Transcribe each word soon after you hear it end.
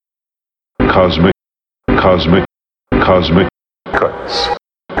cosmic cuts.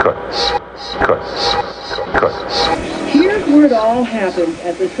 Here's where it all happens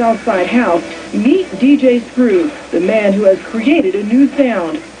at the Southside House. Meet DJ Screw, the man who has created a new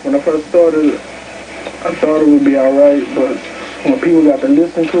sound. When I first started, I thought it would be alright, but when people got to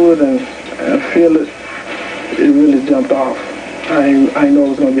listen to it and feel it, it really jumped off. I didn't know it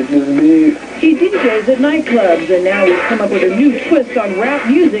was going to get this big. He DJs at nightclubs, and now he's come up with a new twist on rap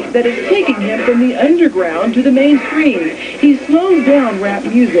music that is taking him from the underground to the mainstream. He slows down rap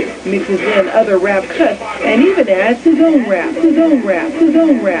music, mixes in other rap cuts, and even adds his own rap, his own rap, his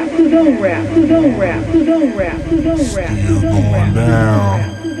own rap, his own rap, his own rap, his own rap, his own rap, his own rap. Going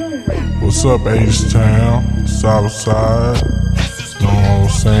down. What's up, H-Town? Southside? Know what I'm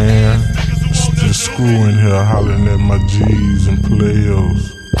saying? Just Screw in here hollering at my G's and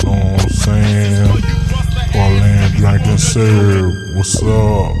players. Know what I'm saying? Parlayin', drinking, serve. What's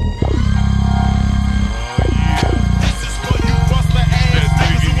up?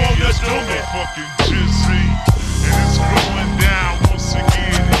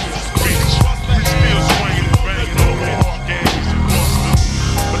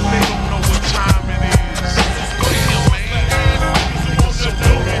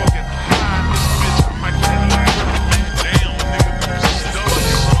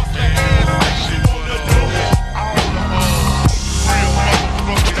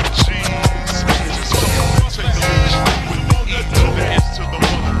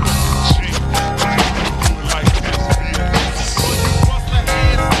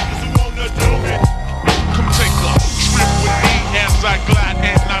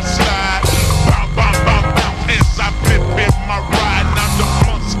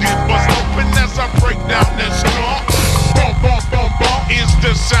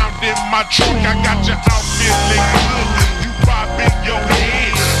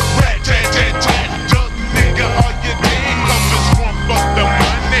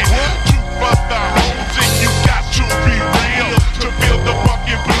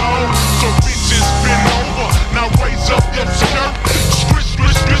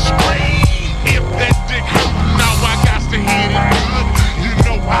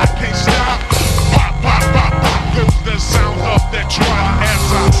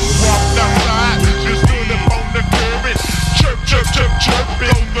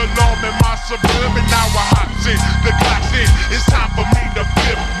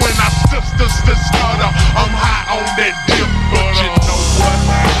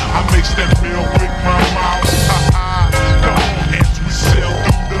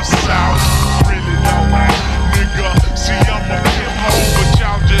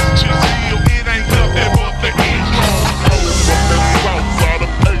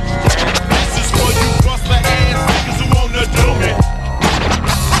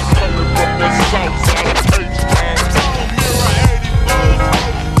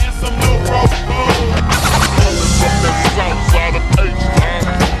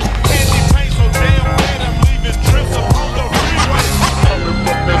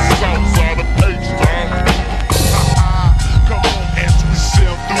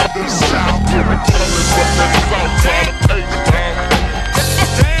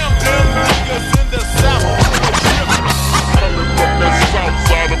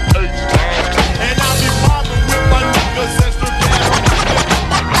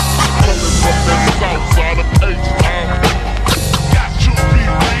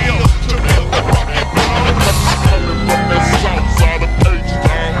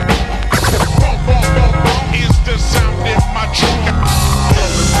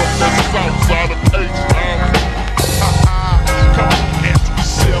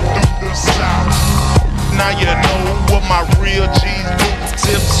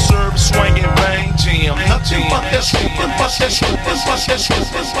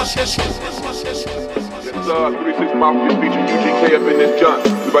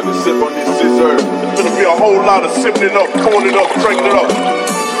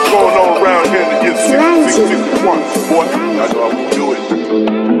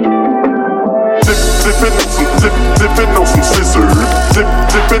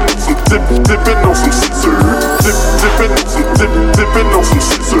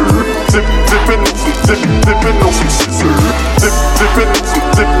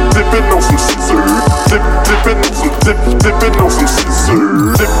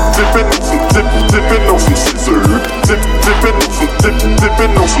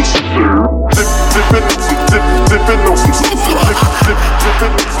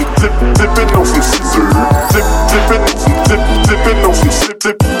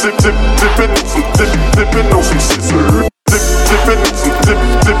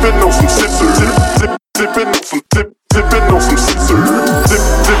 Dipping on some scissors.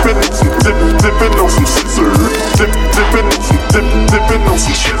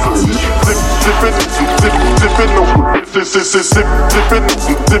 Dipping on some scissor. Dipping on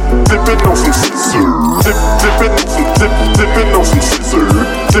some dipping on some scissor. Dipping on some dipping on some scissor.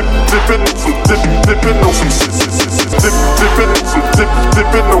 Dipping on some dipping on some scissor. Dipping on some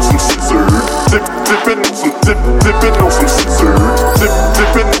dipping on some scissor. Dipping on some dipping on some scissor.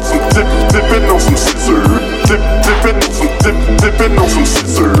 Dipping on some dipping on some scissor. Dipping on some dipping on some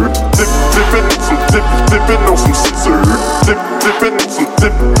scissor. Dipping on some dipping on some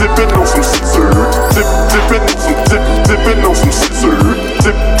scissor. Dipping on some dipping on some scissor.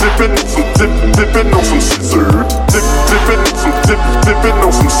 Dipping on some dipping on some scissor. Dipping on some dipping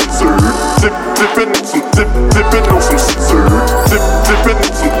on some scissor. Dipping on some dipping on some scissor. Dipping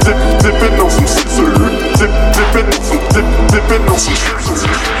on some dipping on some scissor. Dipping on some dipping on some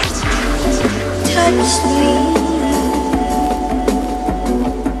scissor. Touch me.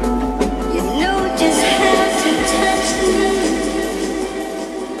 You know just how to touch me.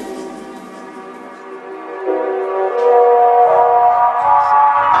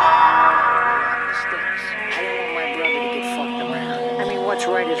 What's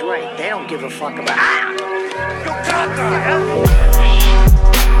right is right. They don't give a fuck about it.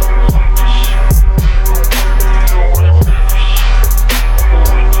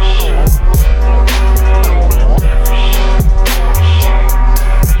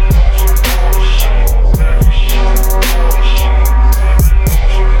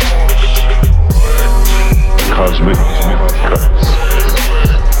 Cosmic cuts.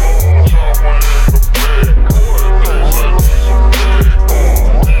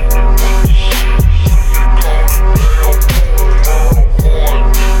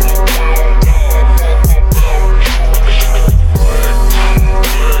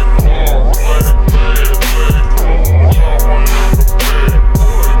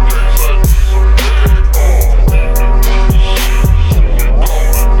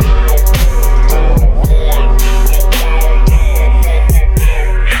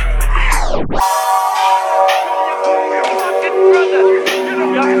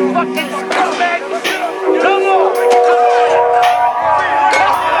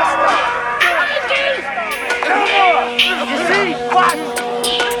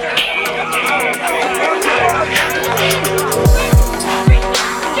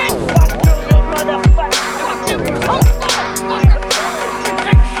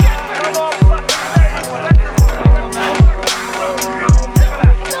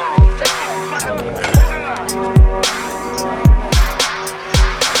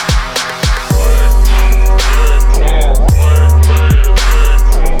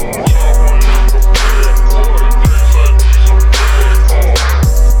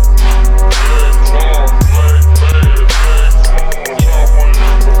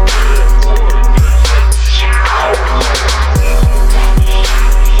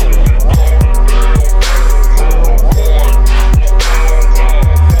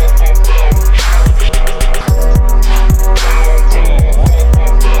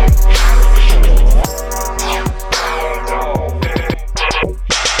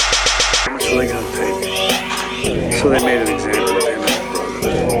 So they made an example of him and his brother.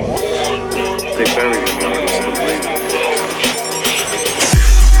 They buried him in the grave.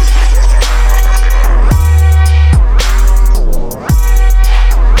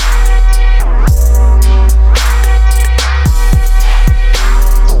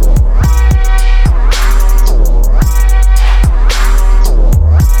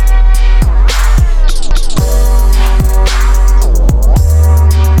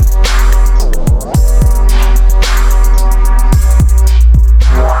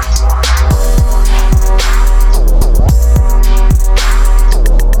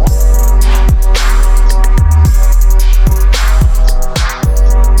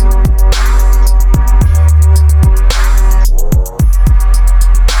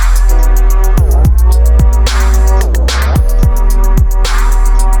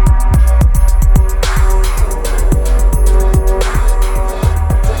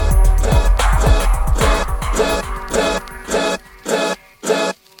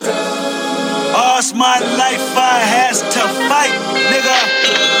 My life I has to fight, nigga.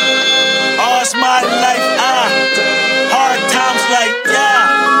 All's my life, hard times like,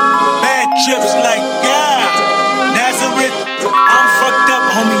 yeah. Bad trips like, yeah. Nazareth, I'm fucked up,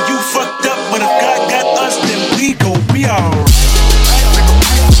 homie, you fucked up. But if God got us, then we gon' be alright.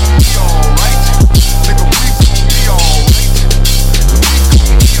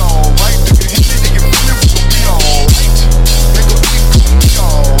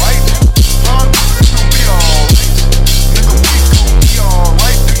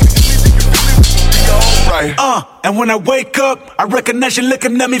 And when I wake up, I recognize you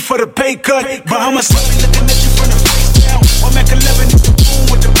looking at me for the pay cut. But I'ma still be looking at you from the face down.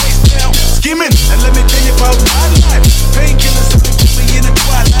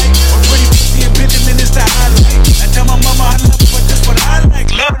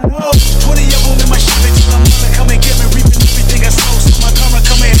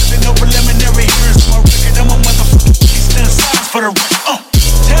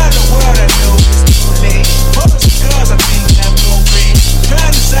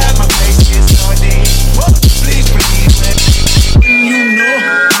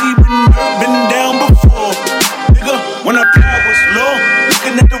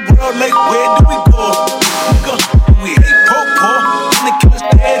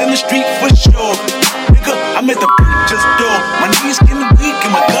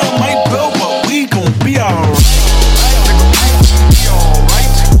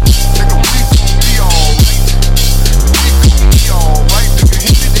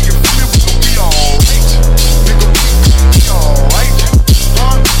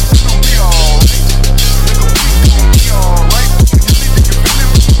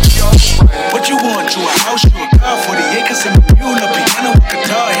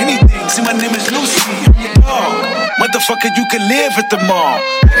 live at the mall.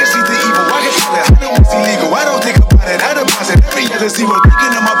 I can see the evil, I can feel it. I know it's illegal. I don't think about it. I deposit every other zero.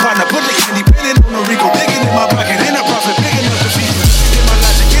 Thinking of my partner, put the candy, pinning on the Rico, digging in my pocket, and I profit big enough to feed you. In my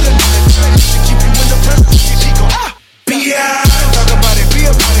logic, get a minute, to keep you in the present. Chico, talk about it, be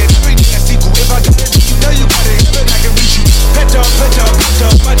about it. Every day I sequel. If I got it, you know you got it. Heaven, I can reach you. Pet up, my dog,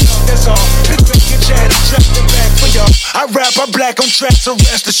 that's all. Pick back your chat, I'm trapping back for y'all. I rap, I'm black on track, so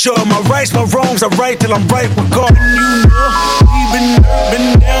rest assured. My rights, my wrongs, I right till I'm right with God. You know, we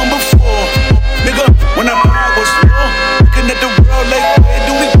been down before. Nigga, when I was low, looking at the world like, where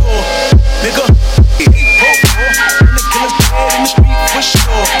do we go? Nigga, when the killer's dead in the street for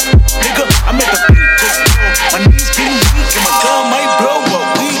sure. Nigga, I make a beat just go. My knees getting weak and my gun might blow, but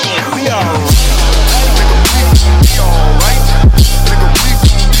we alright. We alright. Nigga, we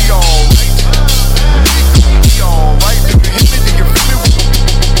gon' be alright. We gon' be alright. If you hit me, then you feel me.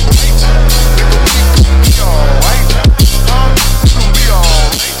 Nigga, we gon' be alright. We gon' be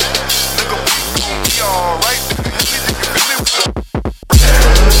alright. Nigga, we gon' be alright. If you hit me, then you feel me.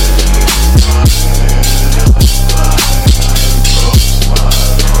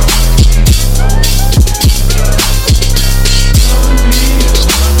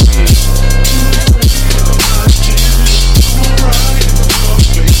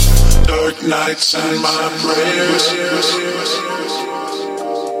 Nights and my prayers.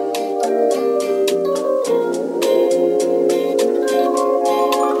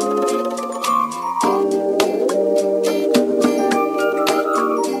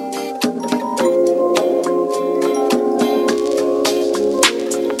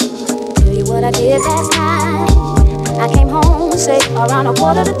 Tell you what I did last night. I came home safe around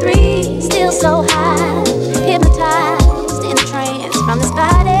 2:45. Still so high, hypnotized in a trance from this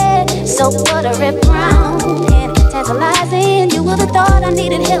body. So buttery brown and tantalizing. You would have thought I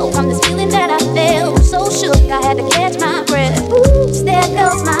needed help from this feeling that I felt. So shook I had to catch my breath. Ooh, there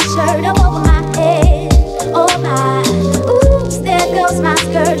goes my shirt up over my head. Oh my, ooh, there goes my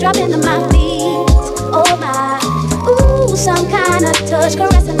skirt dropping to my feet. Oh my, ooh, some kind of touch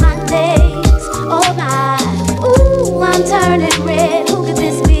caressing my legs. Oh my, ooh, I'm turning red. Who could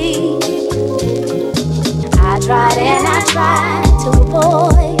this be? I tried and I tried to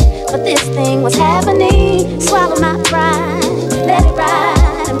avoid, but this thing was happening. Swallow my pride, let it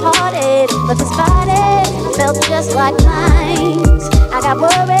ride and parted. But this body felt just like mine. I got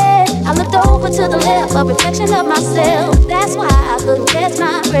worried, I looked over to the left, a reflection of myself. That's why I couldn't catch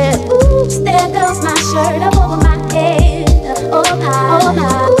my breath. Oops, there goes my shirt up over my head. Oh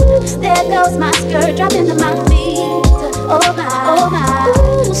my, oops, there goes my skirt dropping to my feet. Oh my,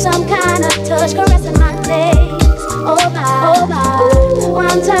 ooh, some kind of touch caressing my legs. Oh my, ooh,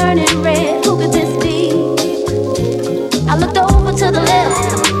 I'm turning red. Who could this be? I looked over to the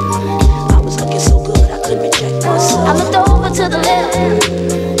left. I was looking so good I couldn't reject myself. I looked over to the left.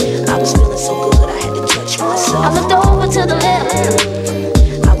 I was feeling so good I had to touch myself. I looked over to the left.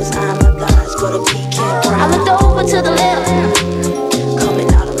 I was eyeing my thighs, but a pecan brown. I looked over to the left. Coming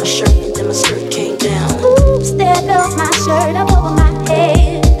out of my shirt and then my skirt came down. Oops, there goes my shirt up over my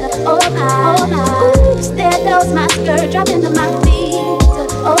head. Oh my, oops, there goes my skirt dropping to my feet.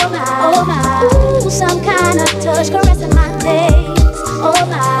 Oh my, ooh, some kind of touch caressing my legs. Oh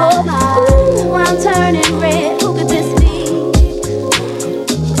my, ooh, I'm turning red. Who could this be?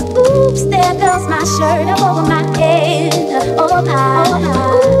 Oops, there goes my shirt up over my head. Oh my,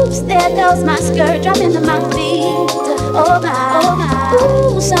 oops, there goes my skirt dropping to my feet. Oh my,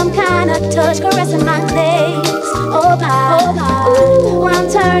 ooh, some kind of touch caressing my legs. Oh my, ooh, I'm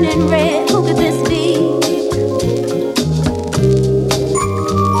turning red. Who could this be?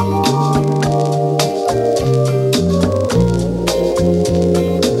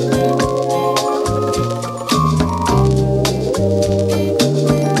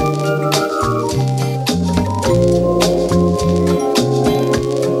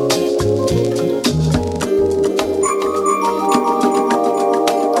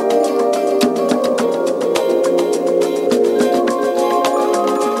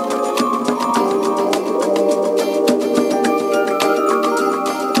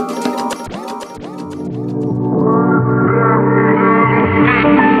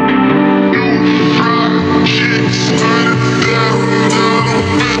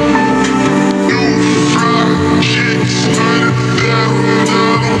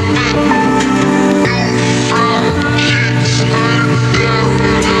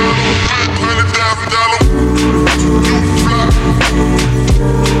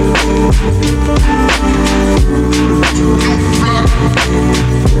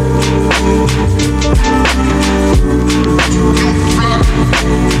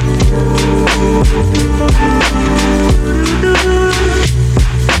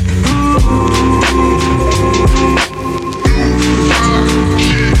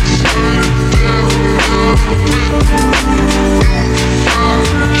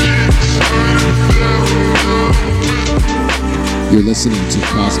 You're listening to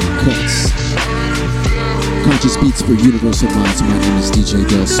Cosmic Cuts. Conscious Beats for Universal Minds. My name is DJ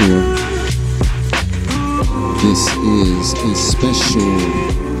Del Sur.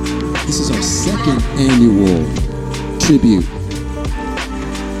 This is our second annual tribute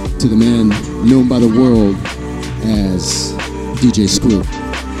to the man known by the world as DJ Screw,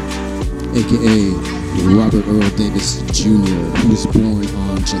 aka Robert Earl Davis Jr., who was born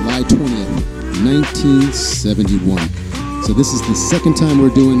on July 20th, 1971. So this is the second time we're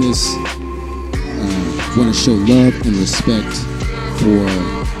doing this. Want to show love and respect for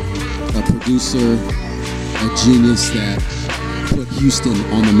a producer, a genius that put Houston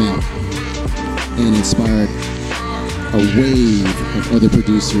on the map and inspired a wave of other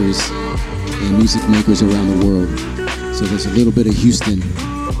producers and music makers around the world. So there's a little bit of Houston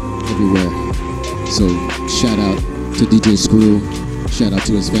everywhere. So shout out to DJ Screw, shout out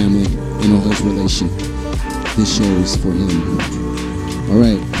to his family and all his relation. This show is for him.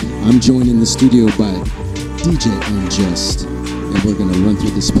 Alright, I'm joined in the studio by DJ Unjust, and we're gonna run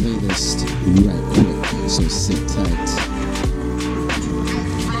through this playlist right quick, so sit tight.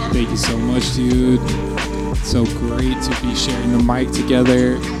 Thank you so much, dude. So great to be sharing the mic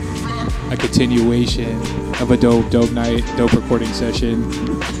together. A continuation of a dope night, dope recording session.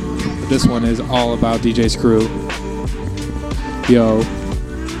 But this one is all about DJ Screw. Yo.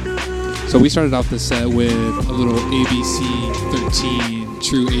 So we started off the set with a little ABC 13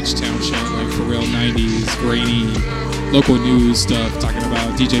 true H-Town shit, like for real 90s, grainy, local news stuff, talking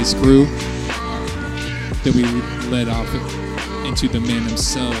about DJ Screw. Then we led off into the man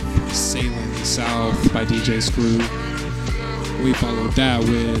himself, Sailing the South by DJ Screw. We followed that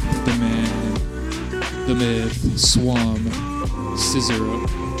with the man, the myth, Swum, Scissor,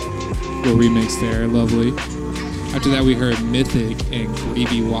 little remix there, lovely. After that we heard Mythic and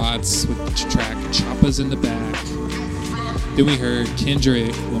Gravy Watts with the track Choppas in the Back. Then we heard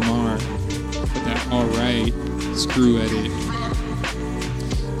Kendrick Lamar with that Alright Screw edit.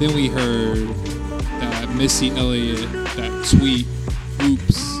 Then we heard that Missy Elliott, that tweet,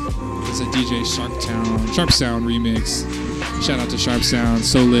 Oops. It's a DJ Sharp Sound remix. Shout out to Sharp Sound,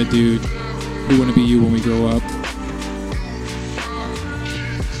 so lit, dude. We want to be you when we grow up.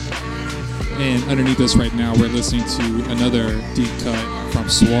 And underneath us right now, we're listening to another deep cut from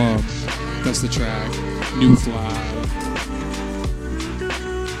Swum. That's the track, New Fly.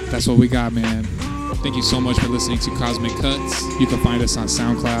 That's what we got, man. Thank you so much for listening to Cosmic Cuts. You can find us on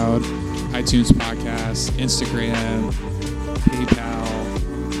SoundCloud, iTunes Podcasts, Instagram, PayPal.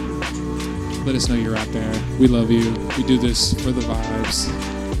 Let us know you're out there. We love you. We do this for the vibes.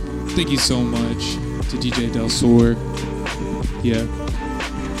 Thank you so much to DJ Del Sur. Yeah.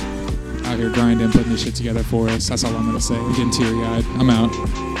 Out here grinding, putting this shit together for us. That's all I'm gonna say. I'm getting teary-eyed. I'm out.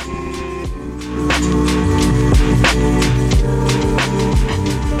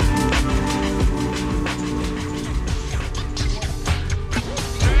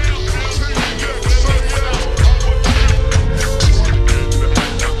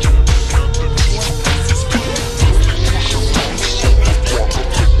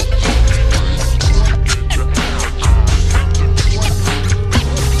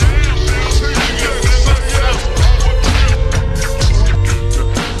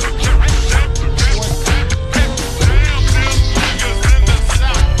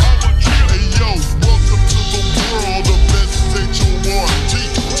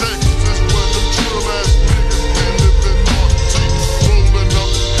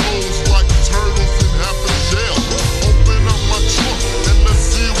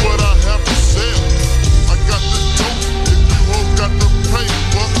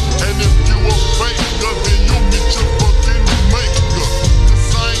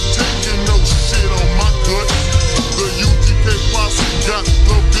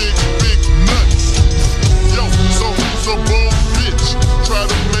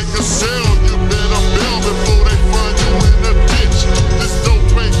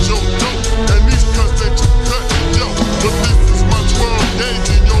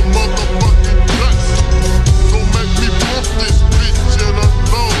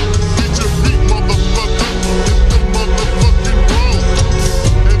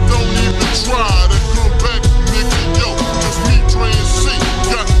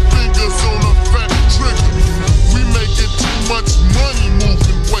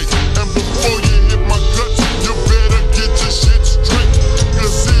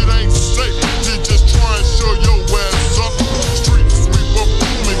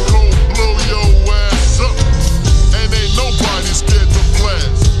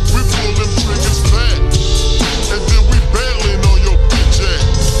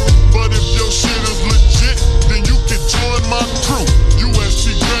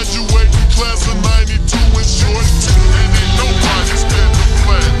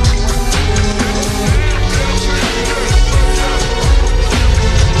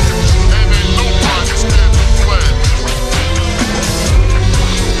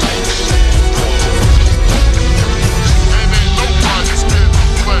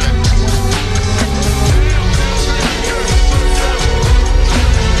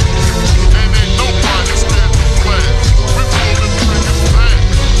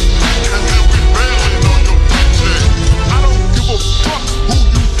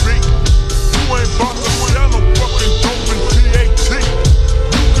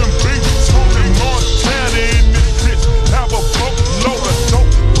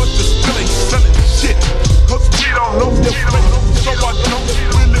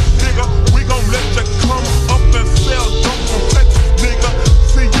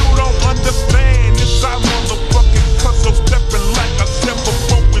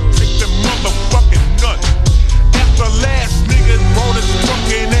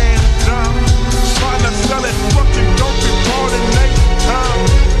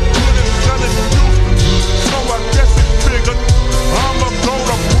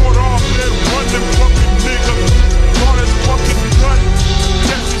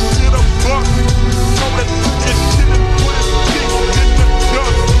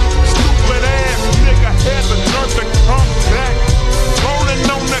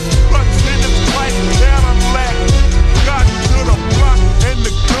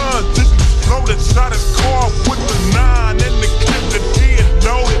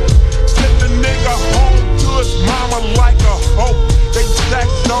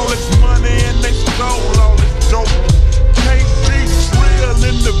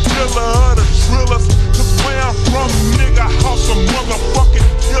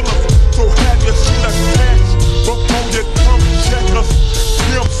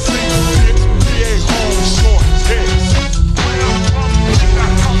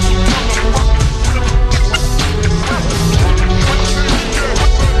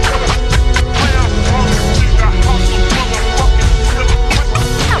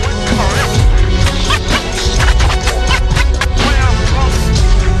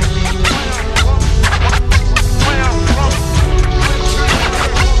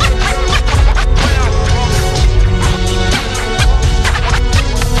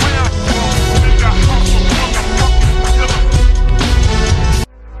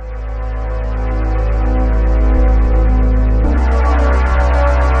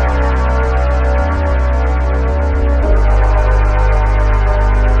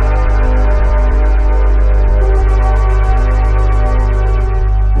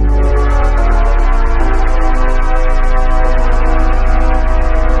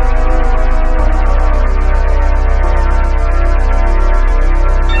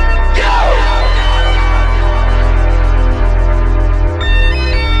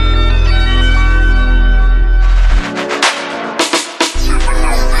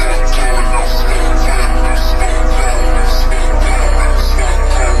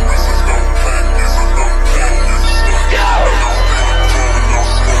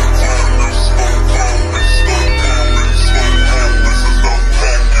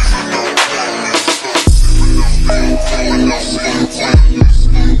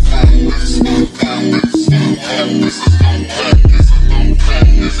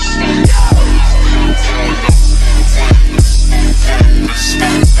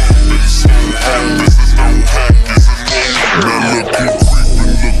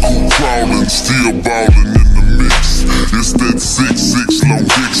 ballin', still ballin' in the mix. It's that 6'6" low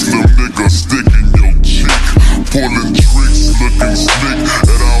dicks, little nigga sticking your chick. Pulling tricks, looking slick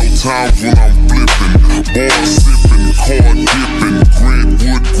at all times when I'm flipping. Bar sipping, car dipping,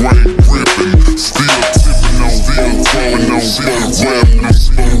 Grantwood grain gripping. Still tipping on, still tipping on, rapping,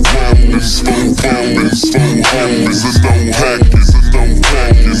 rapping, bumping, homies and no hacking, blowing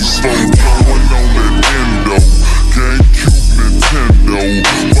on that endo. GameCube, Nintendo,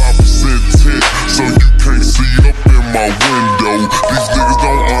 5% tint, so you can't see up in my window. These niggas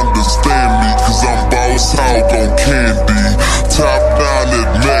don't understand me, cause I'm boss hog on candy. Top down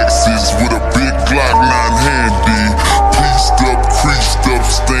at Max's with a big Glock 9 handy. Pieced up, creased up,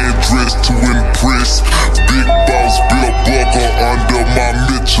 stand dressed to impress. Big boss Bill Buckle under my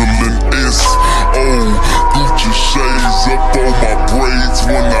Michelin S.O. Gucci shades up on my braids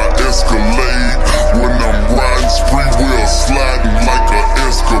when I escalade. When I'm riding spree wheel sliding like an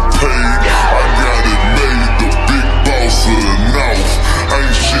escapade. I got it made, the big boss of the North.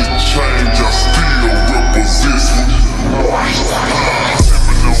 Ain't shit changed, I still represent.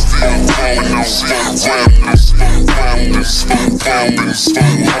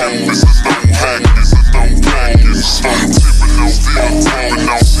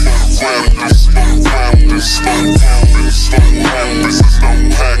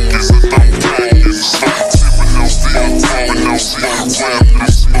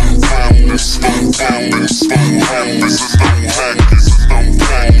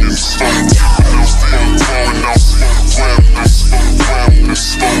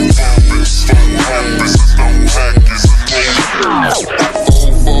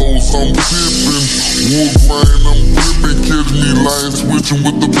 Switching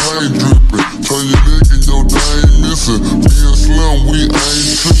with the paint dripping. Turn your neck and your day ain't missing. Me and Slim, we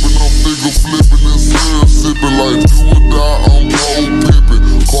ain't tripping. I'm figure flipping and syrup sipping. Like do or die, I'm cold pippin'.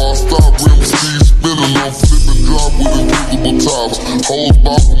 Car stop, rim speed spinning. I'm flipping drop with invisible tops. Hoes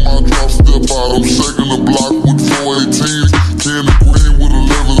bop with my drop step out. I'm shaking the block with 418s. Candy green with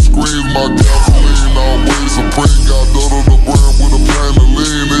 11 screens. My gasoline always supreme. Got Dodo the brand with a pan of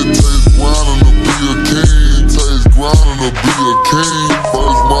lean. It tastes grinding to be a king. Tastes grinding to be a king.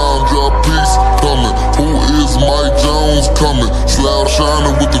 First round drop piece coming. Who is Mike Jones coming? Slab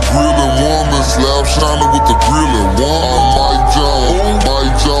shining with the grillin' woman. Slab shining with the grillin' woman. I'm Mike Jones.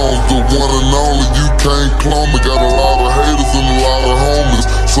 Mike Jones, the one and only. You can't clone me. Got a lot of haters and a lot of homies.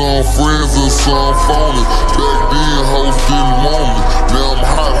 Some friends and some phony. Back then hoes didn't want me. Now I'm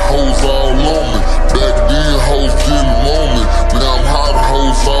hot hoes all on me. Back then hoes didn't want me. Now I'm hot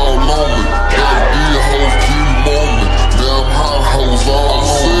hoes all on me. Back then hoes didn't want me. Now I'm hot hoes all on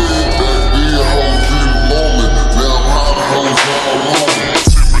me. Back then hoes didn't want me. Now I'm hot hoes all on me.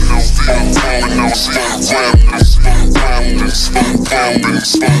 Tipping on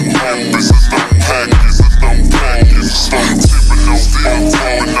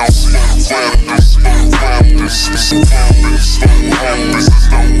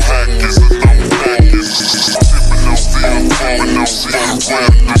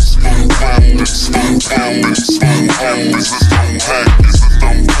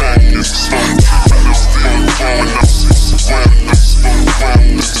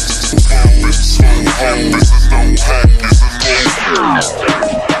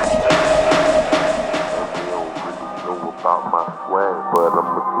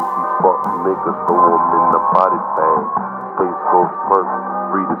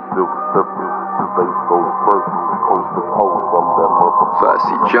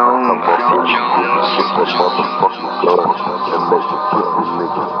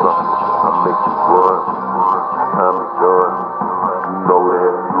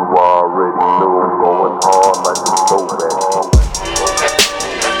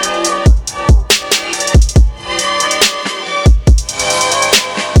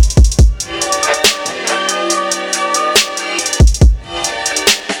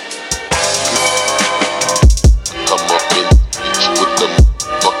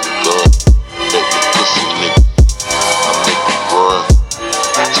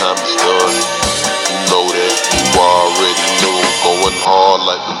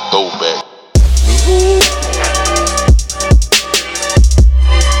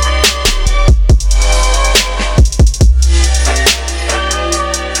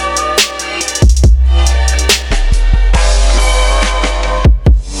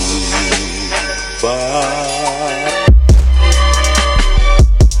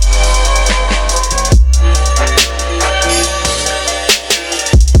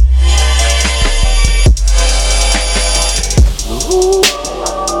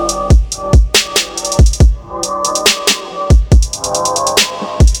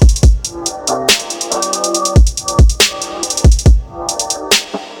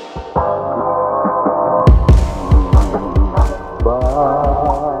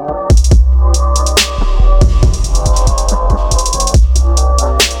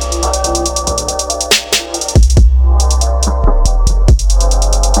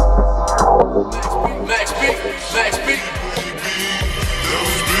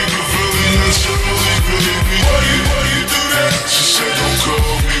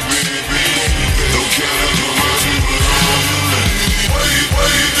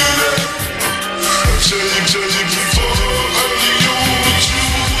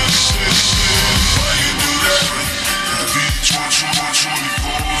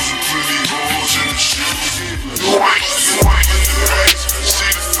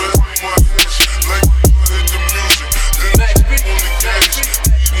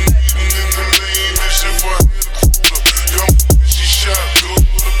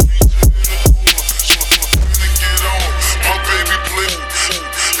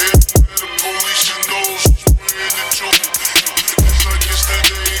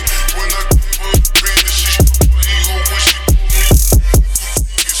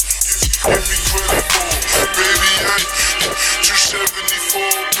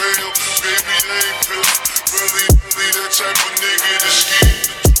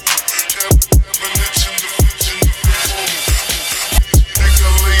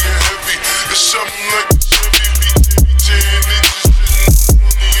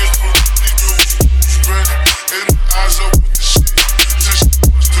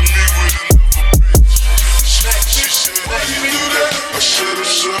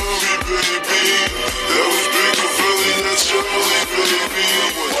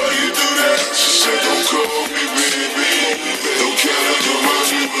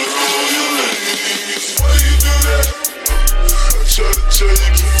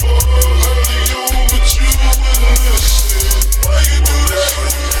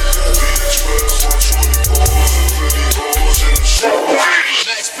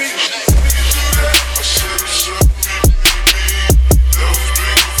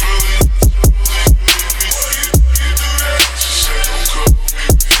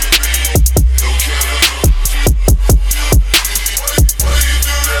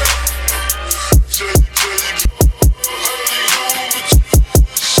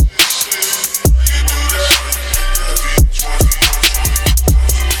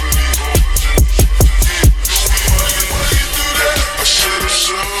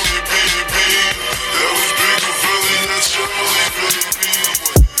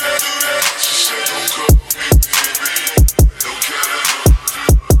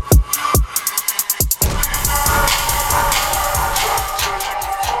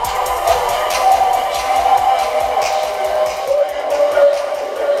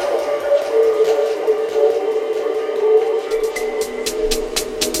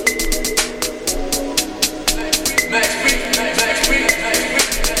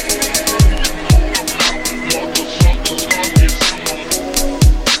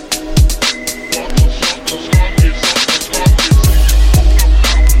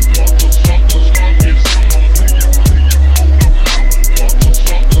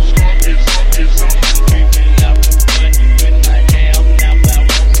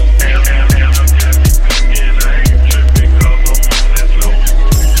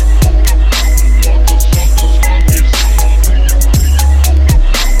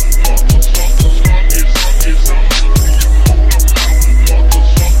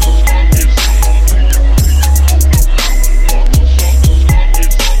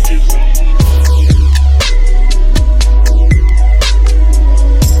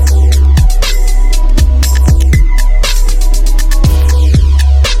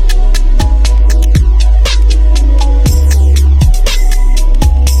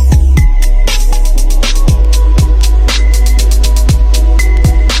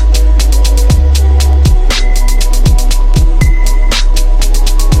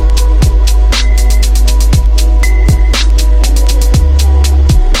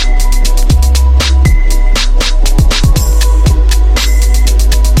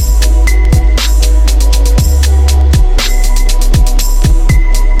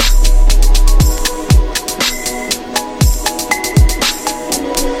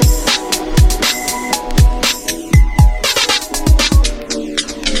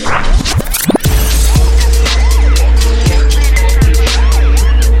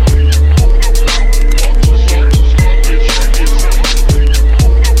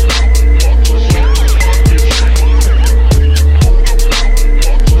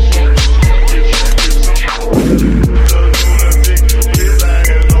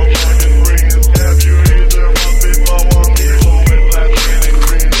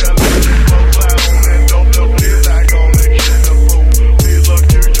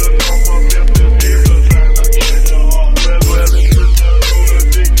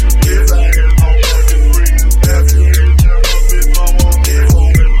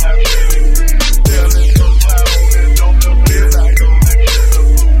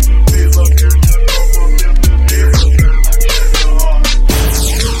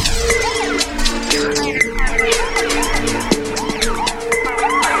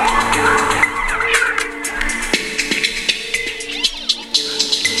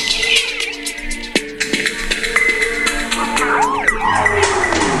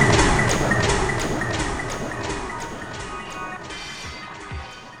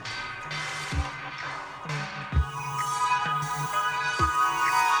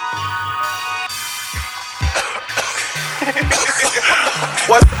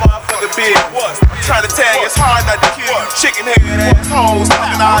feel. Trying to tell you it's hard not to kill you chicken head assholes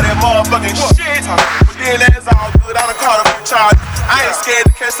talking all that motherfucking shit. But then that's all good, I done caught a few charges. I ain't scared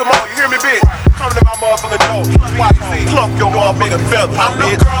to catch some more, you hear me, bitch? Come to my motherfucking door, watch me plump your motherfucking feather. I'm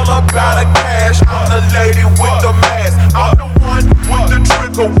the girl about the cash, I'm the lady with the mask. I'm the one with the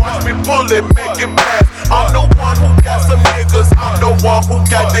trigger, watch me pull it, make it pass. I'm the one who got some niggas, I'm the one who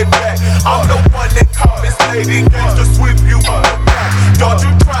got their back. I'm the one that caught Miss Lady Gangsta sweep you on the back. Don't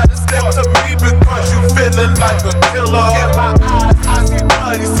you try to step to me because you feeling like a killer. In my eyes, I see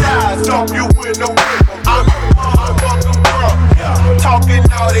bloody sides, dump you with no rhythm. I'm a motherfucking girl, talking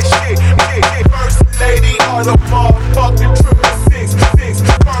all that shit. First lady of the motherfucking 666.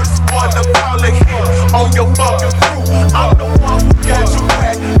 First one to call a hit on your fucking crew. I'm the one who got you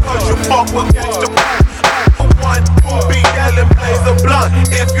back, cause you fuck with gangsta crew. I'm the one who be yelling, blaze a blunt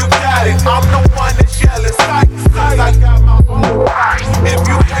if you got it. I'm the one that's yelling, sight, I got my own right. If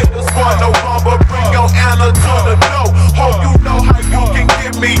you haters wanna rumble, bring your Anna to the door. Hope you know how you can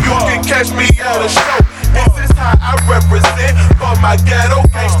get me, you can catch me at a show. This is how I represent for my ghetto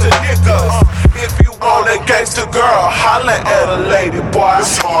gangsta niggas. If you want a gangsta girl, holla at a lady, boy.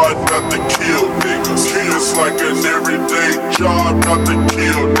 It's hard not to kill niggas. It's like an everyday job not to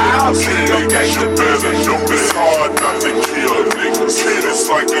kill niggas. Niggas, you better know it's hard not to kill niggas. It's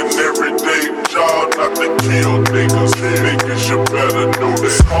like an everyday job not to kill niggas. Niggas, you better know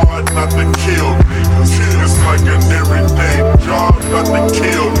it's hard not to kill niggas. It's like an everyday job not to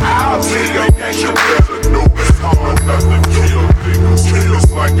kill niggas. Niggas, you better know it's hard not to kill niggas.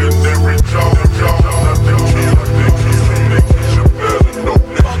 It's like an every job not to kill niggas. Niggas, you better know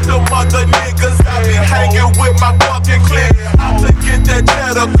that. Fuck them other niggas, I be hanging with my fucking clique. I'm to get that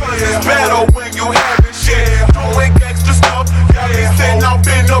cheddar, cause it's better when you having shit. Doing gangsta stuff, got me sitting up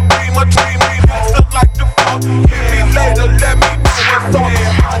in the beamer, dreaming gangsta like the fuck. Hit me later, let me know what's up.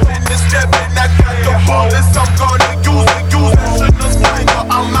 I'm in the step and I got the bullets, I'm gonna use it. Shouldn't have slinger,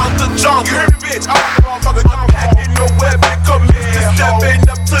 I'm out the jungle. You hear me, bitch? I'm a motherfucker, I'm packing the weapon, committed. Stepping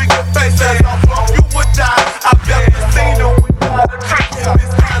up to your face as I fuck you would die. I've never seen it without a trace.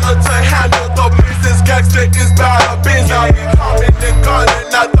 It's kinda to handle the business, gangsta is by the biz. I be coming and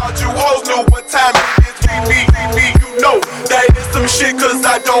gunning, I thought you hoes knew what time it is. Me, you know that is some shit cause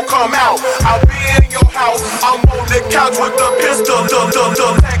I don't come out. I'll be in your house, I'm on the couch with the pistol,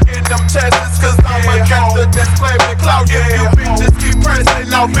 taking them chances cause I'm a gangster that's claiming clout. If you bitches keep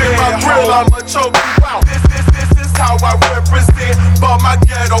pressing out in my grill, I'ma choke you out. This is how I represent for my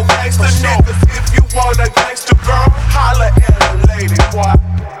ghetto gangster niggas. If you want a gangster girl, holla at a lady, boy.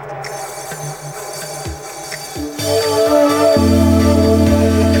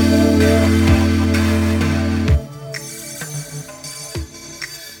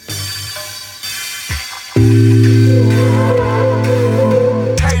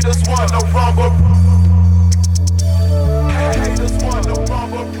 Haters wanna rumble. Haters wanna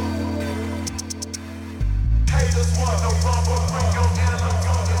rumble. Haters wanna rumble. Bring your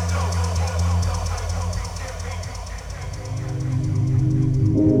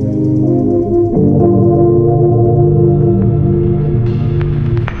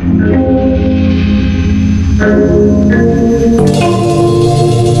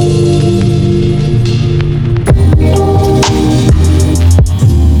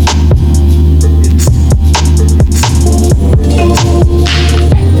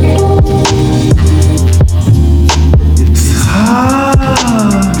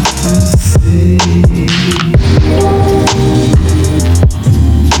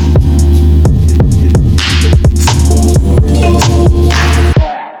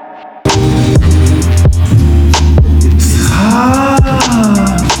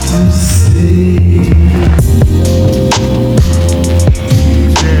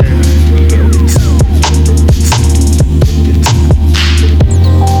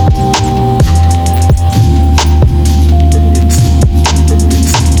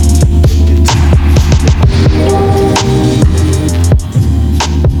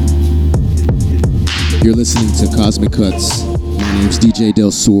You're listening to Cosmic Cuts. My name's DJ Del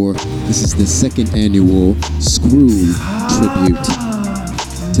Sur. This is the second annual Screw tribute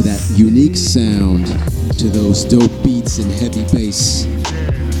to that unique sound, to those dope beats and heavy bass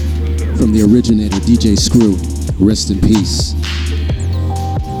from the originator, DJ Screw. Rest in peace.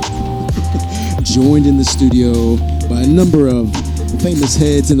 Joined in the studio by a number of famous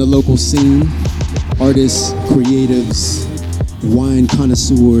heads in the local scene, artists, creatives, wine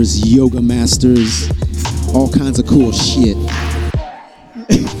connoisseurs, yoga masters, all kinds of cool shit.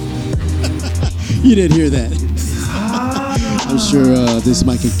 You didn't hear that. I'm sure this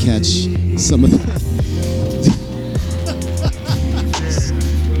mic can catch some of the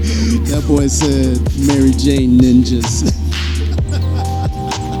That boy said Mary Jane Ninjas.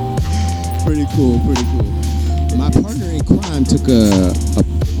 Pretty cool, pretty cool. My partner in crime took a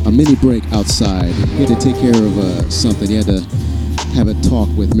mini break outside. He had to take care of something. He had to have a talk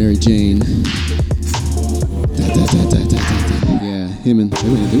with Mary Jane. Yeah, him and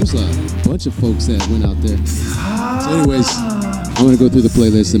there was a bunch of folks that went out there. So anyways, I'm going to go through the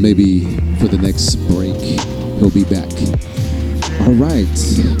playlist and maybe for the next break, he'll be back. All right,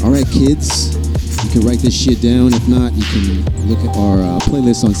 kids. You can write this shit down. If not, you can look at our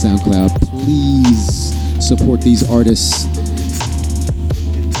playlist on SoundCloud. Please support these artists.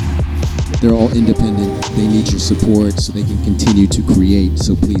 They're all independent. They need your support so they can continue to create.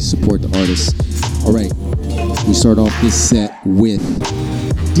 So please support the artists. All right, we start off this set with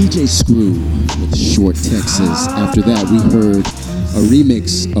DJ Screw with Short Texas. After that, we heard a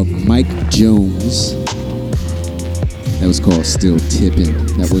remix of Mike Jones. That was called Still Tippin'.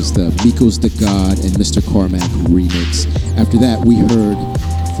 That was the Miko's the God and Mr. Carmack remix. After that, we heard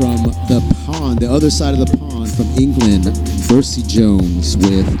from the pond, the other side of the pond, from England, Bercy Jones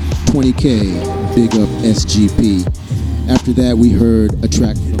with 20K, Big Up SGP. After that, we heard a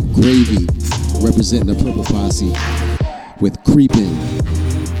track from Gravy, representing the Purple Posse, with Creepin'.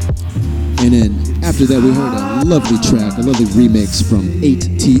 And then after that, we heard a lovely track, a lovely remix from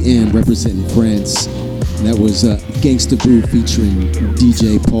 8TN, representing France. And that was Gangsta Brew featuring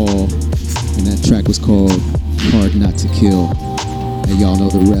DJ Paul. And that track was called Hard Not to Kill. And y'all know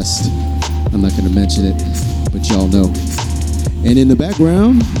the rest. I'm not going to mention it, but y'all know. And in the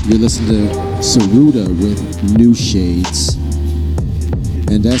background, you're listening to Saruda with New Shades.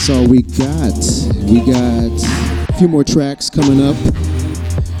 And that's all we got. We got a few more tracks coming up.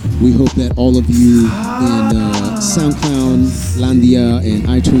 We hope that all of you in SoundCloud Landia and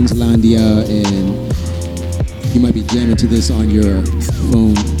iTunes Landia, and you might be jamming to this on your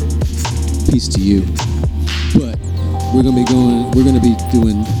phone. Peace to you. But we're gonna be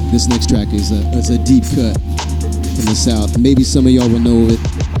doing this next track is a deep cut from the South. Maybe some of y'all will know it,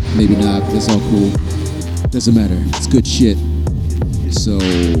 maybe not. That's all cool. Doesn't matter. It's good shit. So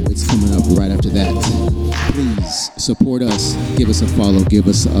it's coming up right after that. Please support us. Give us a follow. Give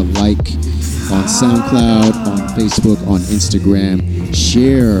us a like on SoundCloud, on Facebook, on Instagram.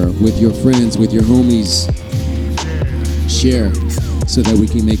 Share with your friends, with your homies. Share so that we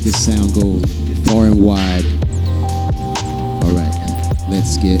can make this sound go far and wide. All right,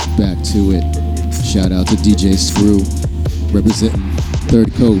 let's get back to it. Shout out to DJ Screw, representing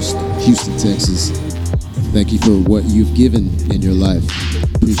Third Coast, Houston, Texas. Thank you for what you've given in your life.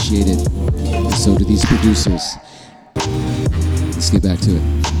 Appreciate it. And so do these producers. Let's get back to it.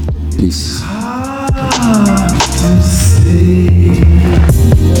 Peace.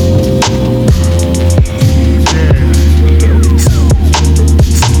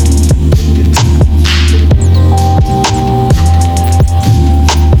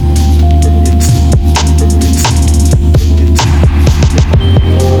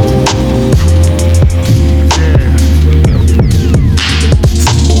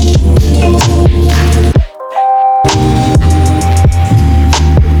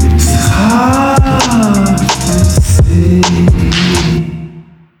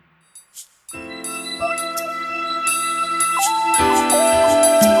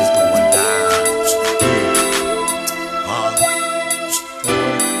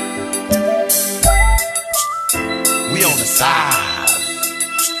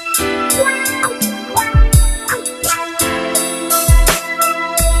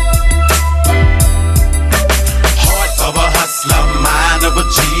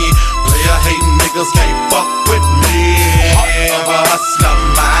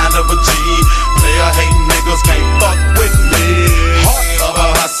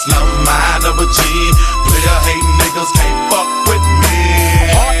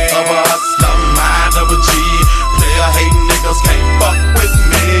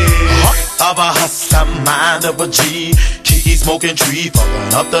 Smoking tree,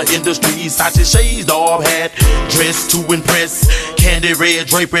 fucking up the industry. Sachi shades, dog hat, dressed to impress. Candy red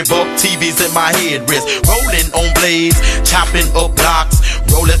drapery, buck TVs in my headrest. Rolling on blades, chopping up blocks.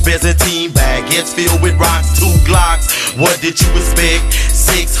 Rolling Byzantine baguettes filled with rocks. 2 Glocks, what did you expect?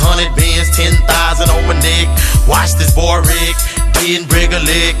 600 bands, 10,000 on my neck. Watch this boy Rick, getting bigger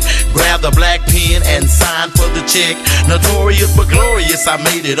lick. Grab the black pen and sign for the check. Notorious but glorious, I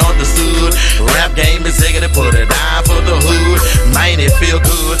made it understood. Rap game executive, put a dime for the hood. Man, it feel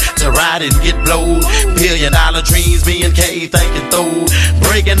good to ride and get blowed. $1 billion dreams, being K thinking through.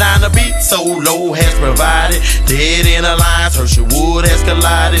 Breaking down the beat so low has provided. Dead in a lines, Herschel Wood has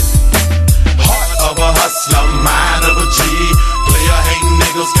collided. Heart of a hustler, mind of a G. Player hating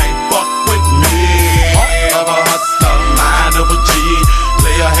niggas can't fuck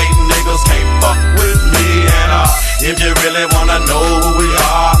if you really wanna know who we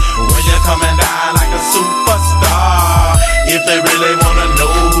are. When you're coming down like a superstar, if they really wanna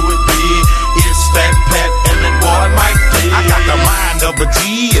know who it be, it's Fat Pat and that boy Mike D. I got the mind of a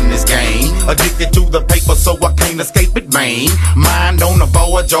G in this game, addicted to the paper so I can't escape it, man. Mind on the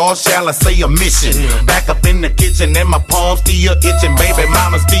board, jaw shall I say a mission. Back up in the kitchen and my palms still itching. Baby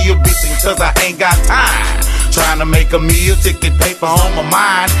mama still bitching cause I ain't got time. Trying to make a meal, ticket paper on my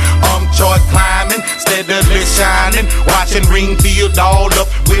mind. Chart climbing, steadily shining. Watching ring field all up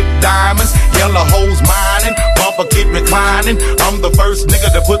with diamonds. Yellow hoes mining, bumper kit reclining. I'm the first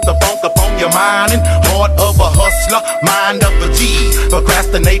nigga to put the funk up on your mindin'. Heart of a hustler, mind of a G.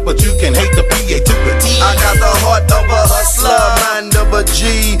 Procrastinate, but you can hate the PA to the T. I got the heart of a hustler, mind of a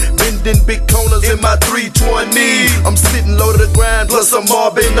G. Bending big corners in my 320. I'm sitting low to the grind, plus I'm all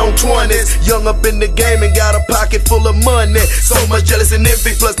been on 20s. Young up in the game and got a pocket full of money. So much jealous and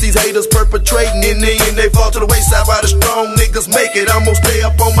envy, plus these haters perpetrating. In the end, they fall to the wayside while the strong niggas make it. I'm gonna stay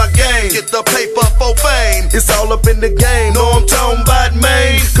up on my game, get the paper for fame. It's all up in the game, know I'm talking about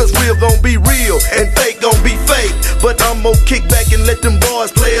main. Cause real gon' be real and fake gon' be fake. But I'm gonna kick back and let them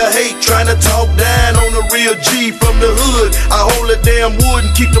boys play a hate. Trying to talk down on the real G from the hood. I hold a damn wood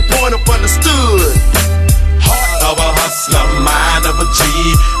and keep the point up understood. Heart of a hustler, mind of a G.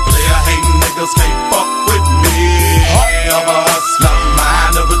 Player hating niggas can't fuck with me. Heart of a hustler,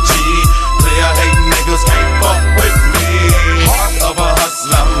 mind of a G. Player hating niggas can't fuck with me. Heart of a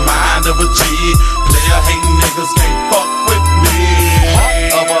hustler, mind of a G. Player hating niggas can't fuck with me. Heart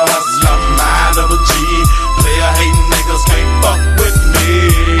of a hustler, mind of a G. Player hating niggas can't fuck with me.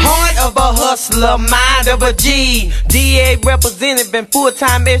 Heart of a hustler, mind of a G. DA represented, been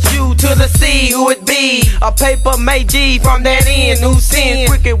full-time SU to the C. Who it be? A paper made G from that end. Who sends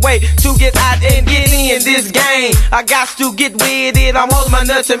quicker way to get out and get in this game. I got to get with it. I'm holding my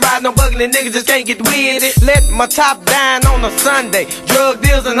nuts and riding no ugly niggas just can't get with it. Let my top down on a Sunday. Drug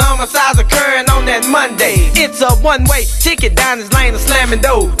deals and homicides occurring on that Monday. It's a one-way ticket down this lane of slamming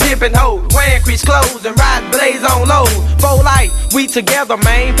dough, pimping hoes, wearing crease clothes and riding blaze on low. For life, we together,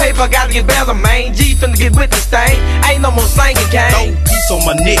 man. Paper gotta get better, man. G finna get with this thing. Ain't no more slanging game. Don't piece on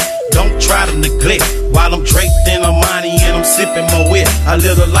my neck, don't try to neglect. While I'm draped in a money and I'm sipping my wet. I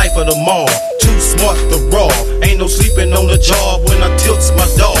live the life of the mall, too smart to raw. Ain't no sleeping on the job when I tilts my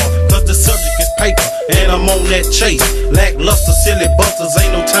dog. Cause the subject is paper and I'm on that chase. Lackluster, silly busters,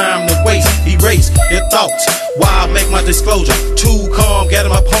 ain't no time to waste. Erase your thoughts while I make my disclosure. Too calm, get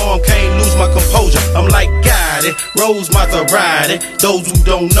in my palm, can't lose my composure. I'm like guided, Rose Maserati. Those who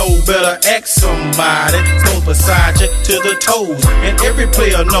don't know better ask somebody. Goes beside you to the toes. And every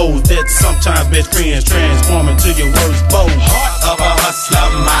player knows that sometimes best friends transform into your worst foe. Heart of a hustler,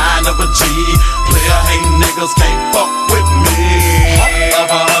 mind of a G. Player hating niggas can't fuck with me. Heart of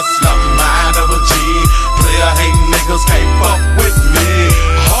a hustler, mind of a G. Player hating niggas can't fuck with me.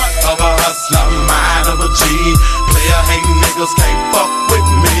 Heart of a hustler, mind of a G. Player hating niggas can't fuck with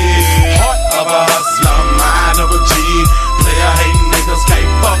me. Heart of a hustler, mind of a G. Player hating niggas can't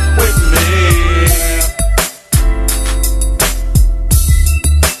fuck with me.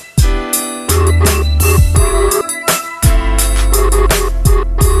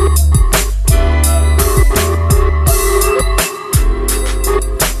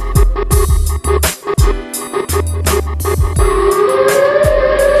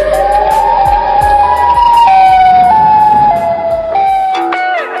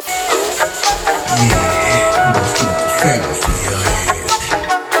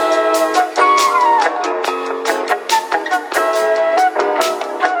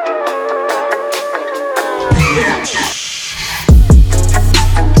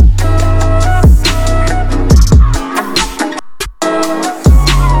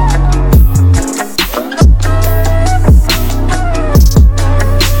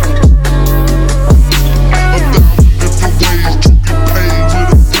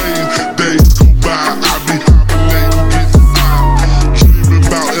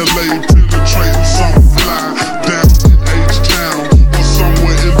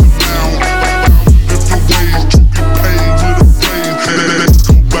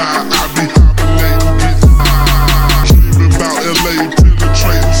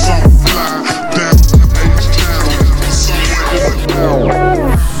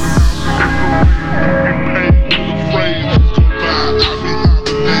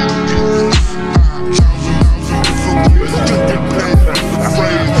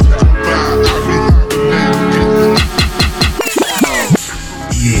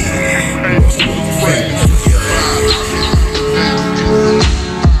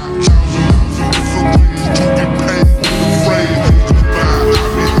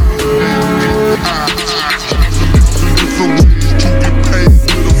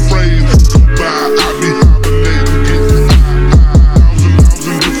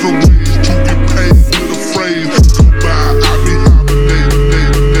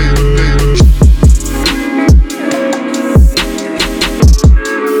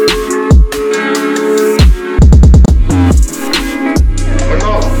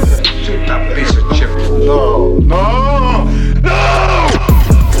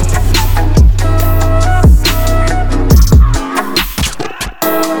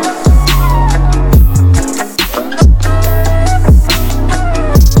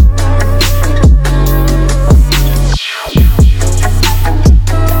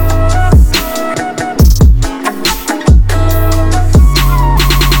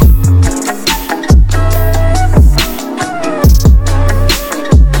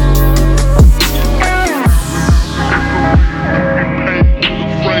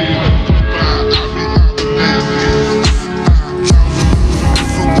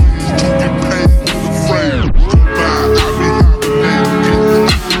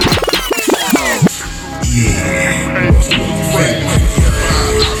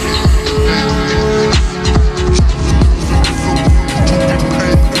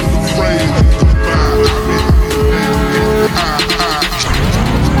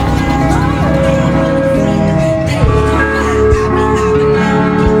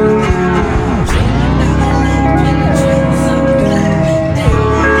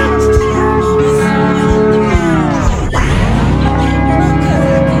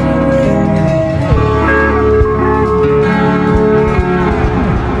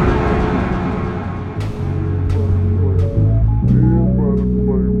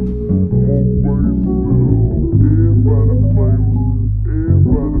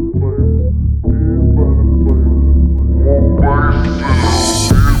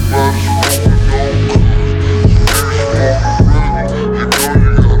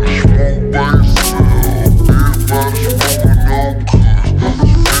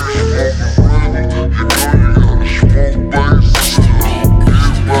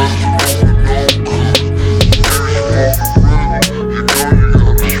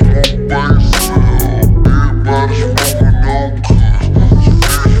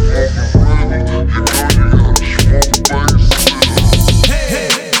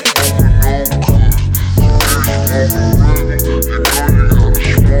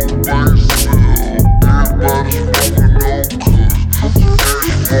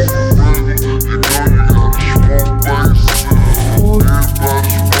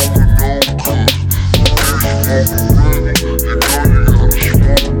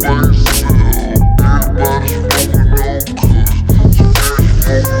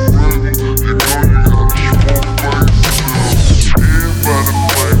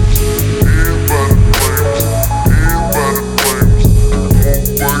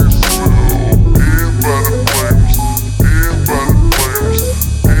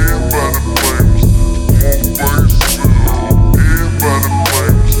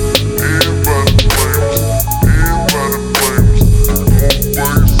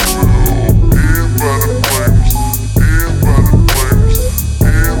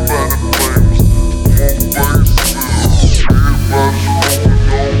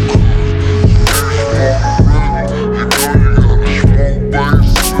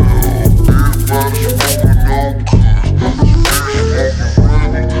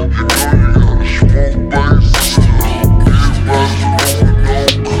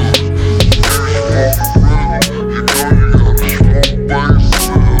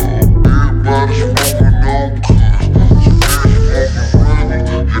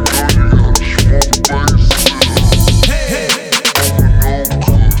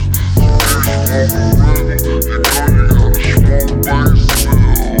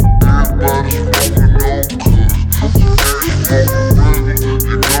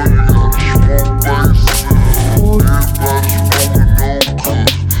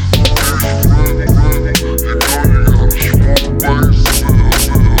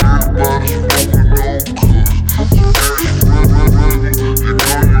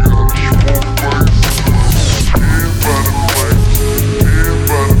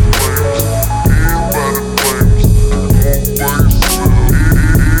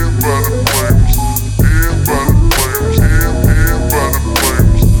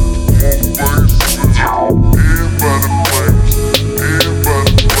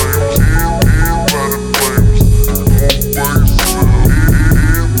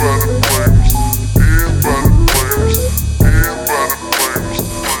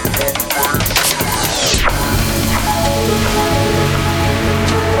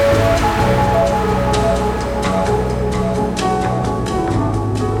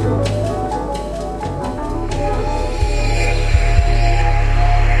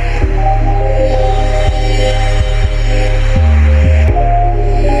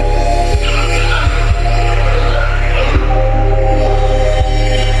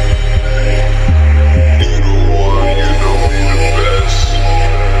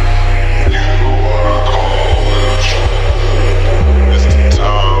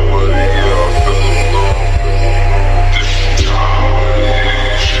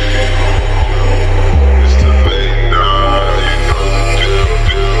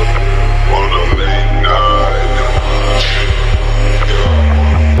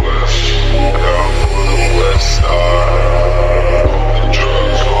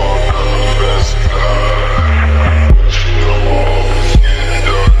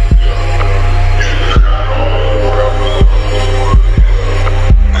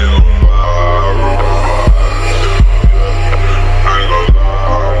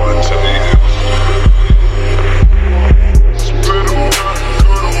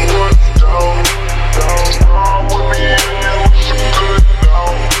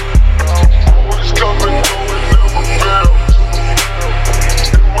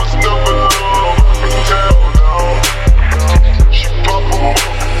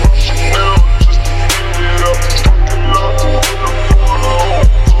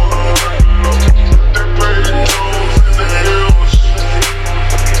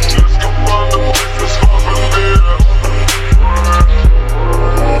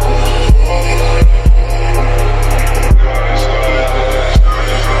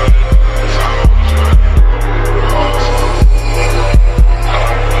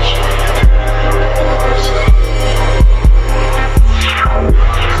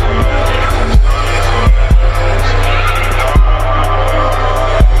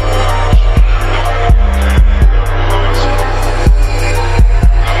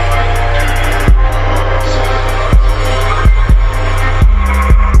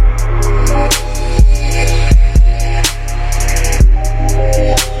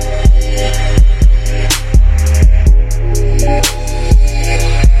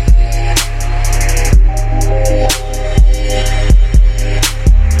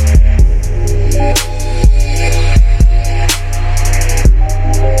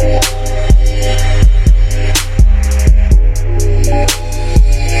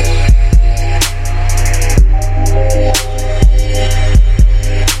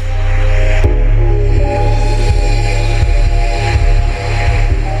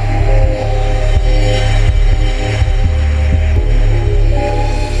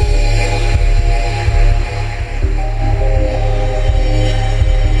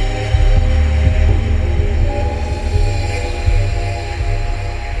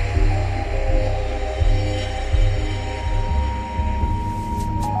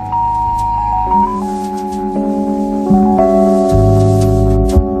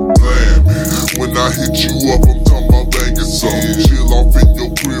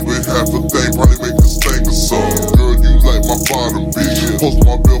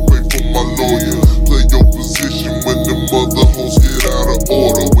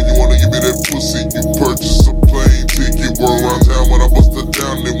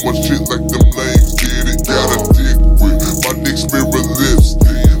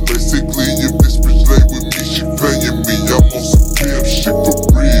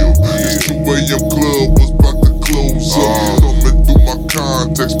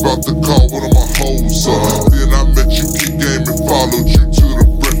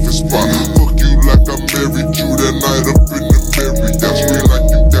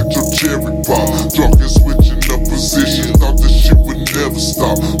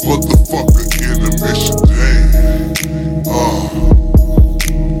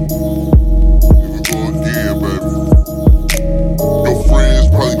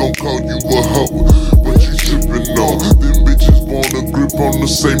 the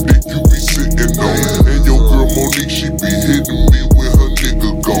same dick you be sitting on. And your girl Monique, she be hitting me with her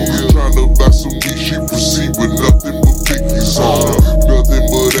nigga gone. Tryna buy some weed, she proceed with nothing but pickies on. Nothing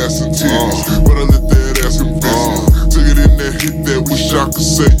but ass and titties, but I let that ass and visit. Took it in that hit that wish I could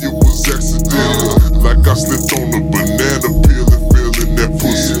say it was accidental. Like I slipped on a banana peel and fell in that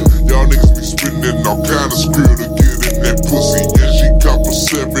pussy. Y'all niggas be spinning all kind of skrill to get in that pussy. And she cop a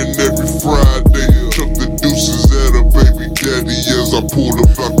 7 every Friday. Chuck the deuces at her baby daddy as I pulled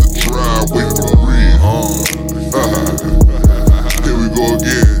up out the driveway for real. Here we go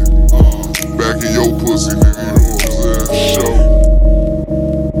again. Back in your pussy, nigga, you know what I'm saying? Show.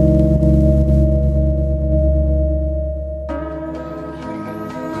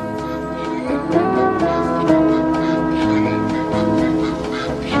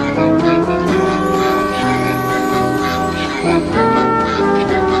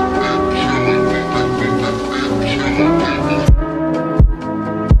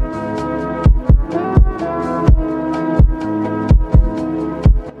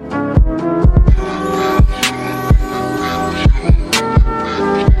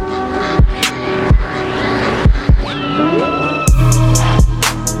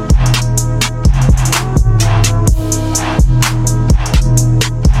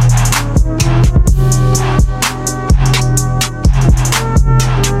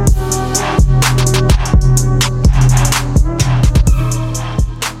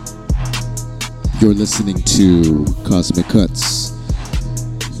 You're listening to Cosmic Cuts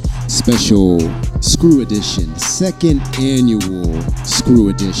special Screw Edition, second annual Screw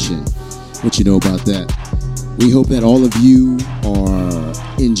Edition. What you know about that? We hope that all of you are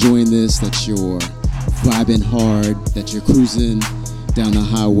enjoying this, that you're vibing hard, that you're cruising down the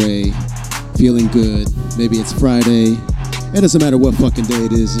highway, feeling good. Maybe it's Friday. It doesn't matter what fucking day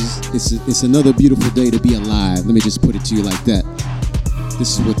it is. It's another beautiful day to be alive. Let me just put it to you like that.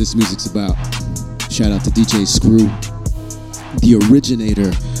 This is what this music's about. Shout out to DJ Screw, the originator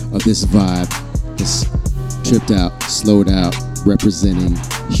of this vibe, this tripped out, slowed out, representing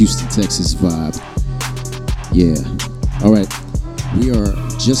Houston, Texas vibe. Yeah. All right. We are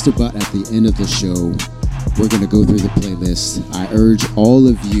just about at the end of the show. We're going to go through the playlist. I urge all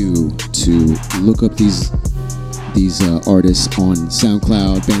of you to look up these artists on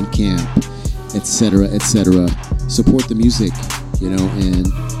SoundCloud, Bandcamp, etc., etc. Support the music, and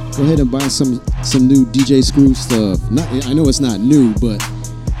go ahead and buy some new DJ Screw stuff. I know it's not new, but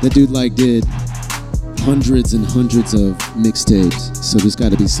that dude did hundreds and hundreds of mixtapes. So there's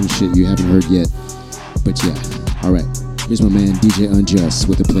got to be some shit you haven't heard yet. But yeah, all right. Here's my man DJ Unjust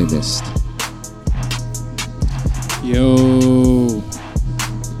with the playlist. Yo,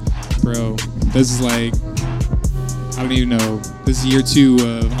 bro, this is I don't even know. This is year 2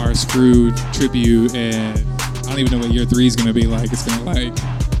 of our Screw tribute, and I don't even know what year 3 is gonna be like. It's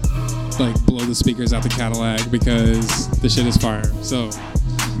gonna blow the speakers out the Cadillac because the shit is fire. So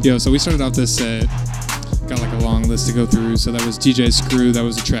we started off this set, got a long list to go through. So that was DJ Screw, that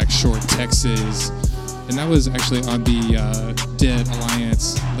was the track Short Texas, and that was actually on the Dead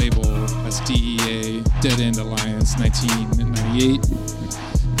Alliance label. That's DEA, Dead End Alliance, 1998,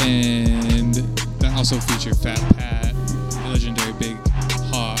 and that also featured Fat Pat, legendary Big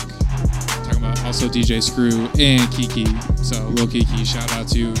Hawk, talking about also DJ Screw and Kiki. So Lil Kiki, shout out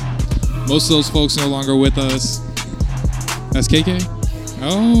to most of those folks no longer with us. That's KK?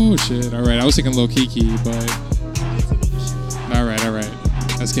 Oh, shit. All right. I was thinking Lil Kiki, but... All right.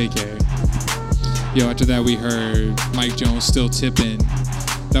 That's KK. Yo, after that, we heard Mike Jones, Still Tippin'.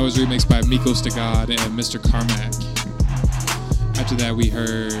 That was remixed by Mikos the God and Mr. Carmack. After that, we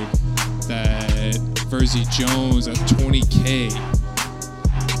heard that Verzi Jones at 20K.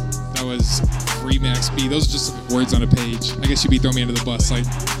 That was Free Max B. Those are just words on a page. I guess you'd be throwing me under the bus.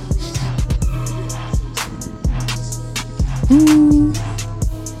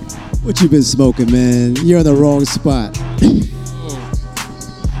 What you been smoking, man? You're in the wrong spot.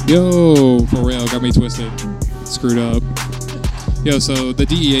 Yo, for real, got me twisted. Screwed up. Yo, so the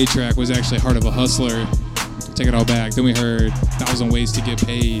DEA track was actually Heart of a Hustler. Take it all back. Then we heard 1,000 Ways to Get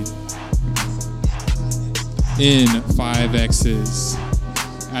Paid in 5X's.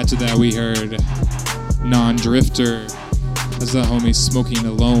 After that, we heard Non-Drifter. That's the homie Smoking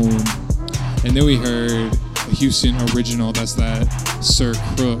Alone. And then we heard a Houston original. That's that Sir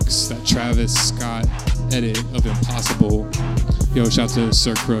Crooks, that Travis Scott edit of Impossible. Yo, shout out to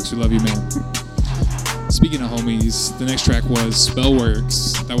Sir Crooks. We love you, man. Speaking of homies, the next track was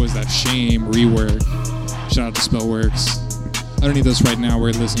Spellworks. That was that Shame rework. Shout out to Spellworks. Underneath us right now,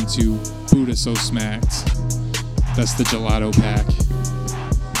 we're listening to Buddha So Smacked. That's the Gelato pack.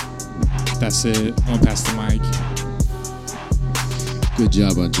 That's it. I'm gonna pass the mic. Good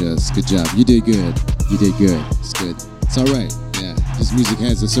job, Unjust. Good job. You did good. You did good. It's good. It's all right. Yeah, this music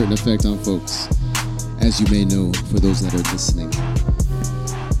has a certain effect on folks, as you may know for those that are listening.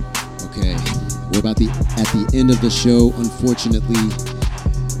 Okay, we're at the end of the show, unfortunately,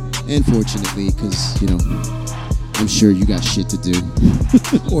 and fortunately, because, you know, I'm sure you got shit to do,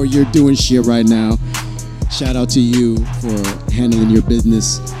 or you're doing shit right now. Shout out to you for handling your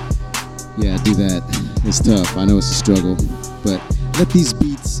business. Yeah, do that. It's tough. I know it's a struggle, but let these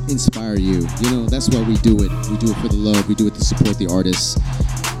beats inspire you. You know, that's why we do it. We do it for the love. We do it to support the artists,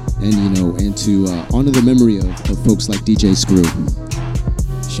 and, you know, and to honor the memory of folks like DJ Screw.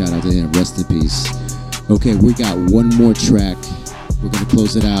 Shout out to him. Rest in peace. Okay, we got one more track. We're gonna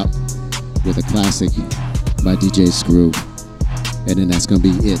close it out with a classic by DJ Screw, and then that's gonna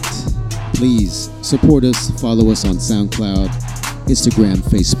be it. Please support us. Follow us on SoundCloud, Instagram,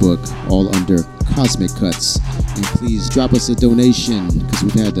 Facebook, all under Cosmic Cuts. And please drop us a donation, because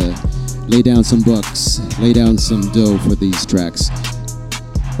we've had to lay down some bucks, lay down some dough for these tracks.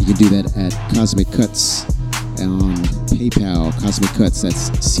 You can do that at Cosmic Cuts on PayPal. Cosmic Cuts, that's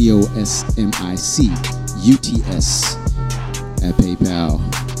COSMICUTS at PayPal.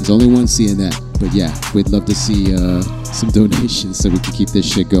 There's only one C in that, but yeah, we'd love to see some donations so we can keep this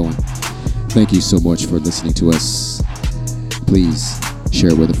shit going. Thank you so much for listening to us. Please share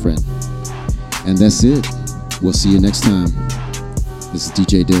it with a friend. And that's it. We'll see you next time. This is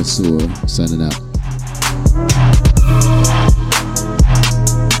DJ Del Sur signing out.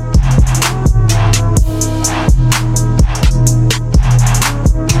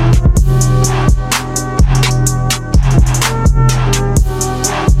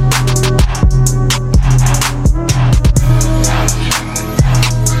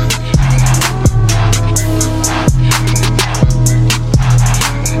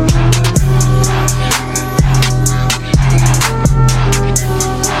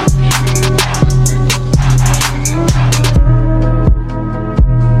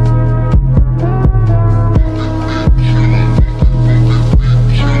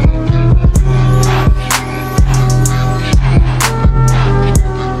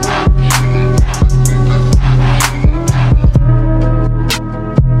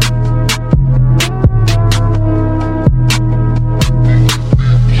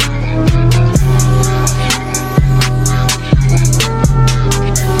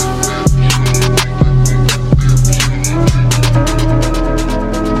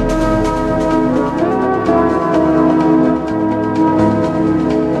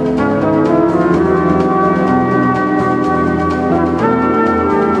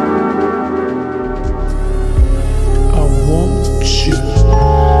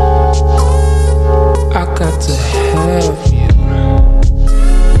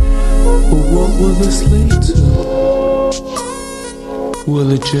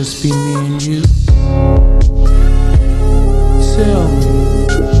 Just be me and you. Tell me,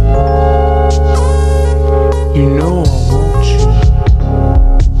 you know I want you.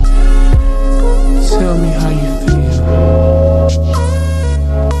 Tell me how you feel.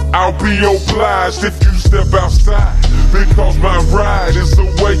 I'll be obliged if you step outside, because my ride is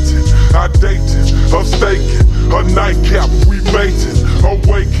awaiting. I dated, a staking, a nightcap, we mated,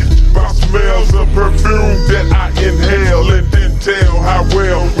 awakened by smells of perfume that I inhale, and then tell how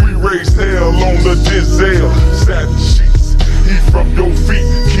well we raised hell on the Denzel. Satin sheets, heat from your feet,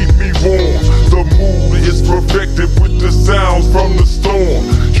 keep me warm. The mood is perfected with the sounds from the storm.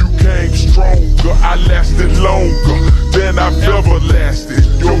 You came stronger, I lasted longer than I've ever lasted.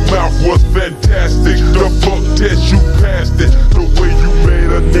 Your mouth was fantastic, the fuck test you passed it. The way you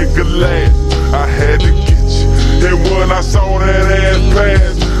made a nigga laugh, I had to get you. And when I saw that ass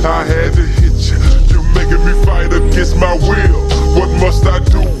pass, I had to hit you. You're making me fight against my will. What must I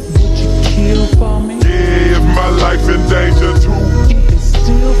do? Would you kill for me? Yeah, if my life in danger too. You can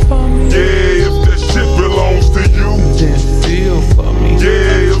steal for me? Yeah, if that shit belongs to you. Then feel for me.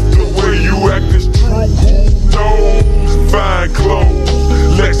 Yeah, if the way you act is true. Who knows? Fine clothes,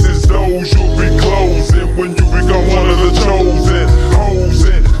 Lexus those you'll be closing when you become one of the chosen. Hoes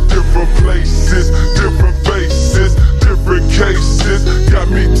in different places, different faces, different cases. Got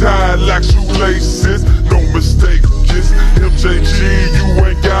me tied like shoelaces. No mistake, just MJG, you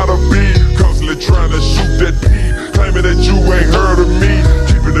ain't gotta be constantly trying to shoot that P, claiming that you ain't heard of me.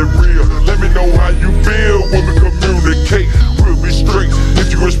 Keeping it real, let me know how you feel when we communicate. We'll be straight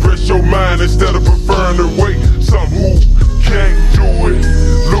if you express your mind instead of preferring to wait. Some who can't do it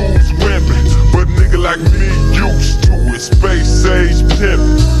lose women, but nigga like me used to it. Space age pimp.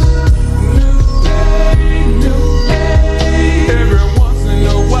 Every once in a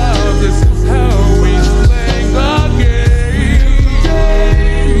while, this is how we play the game.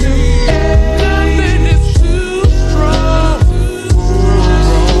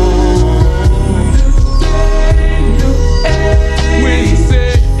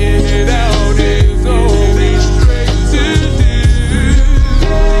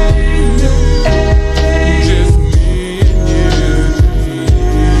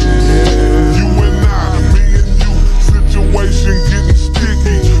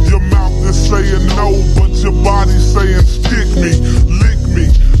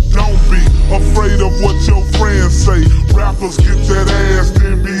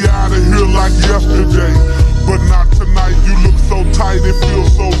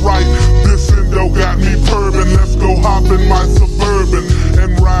 in my Suburban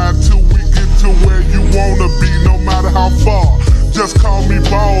and ride till we get to where you wanna be, no matter how far. Just call me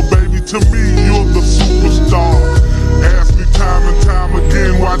Ball, baby, to me you're the superstar. Ask me time and time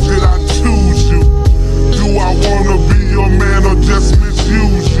again, why did I choose you? Do I wanna be your man or just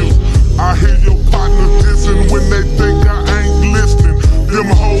misuse you? I hear your partners dissing when they think I ain't listening. Them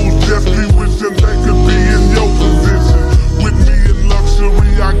hoes just be wishing they could be in your position. With me in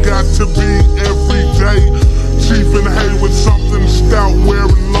luxury, I got to be every day. Chief and Hay with something stout,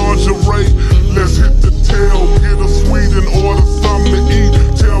 wearing lingerie. Let's hit the tail, get a sweet and order something to eat.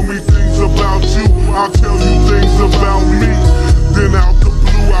 Tell me things about you, I'll tell you things about me. Then out the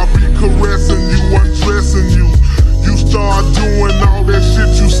blue, I'll be caressing you, undressing you. You start doing all that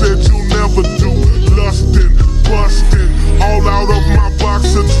shit you said you'll never do. Lusting, busting, all out of my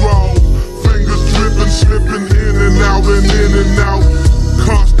boxer drawers. Fingers dripping, slipping in and out and in and out.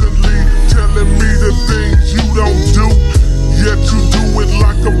 Constantly telling me the things you don't do. Yet you do it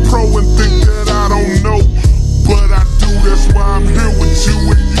like a pro and think that I don't know. But I do, that's why I'm here with you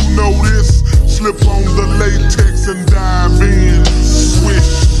and you know this. Slip on the latex and dive in.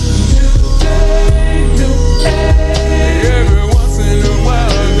 Swish. Every once in a while,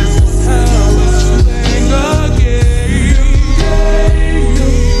 this is how I sing again.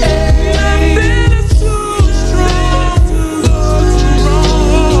 Nothing is too strong to go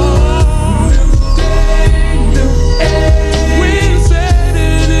wrong. When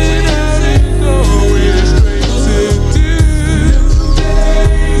setting it out and going straight to do.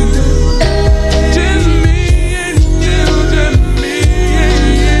 Just me and you, just me and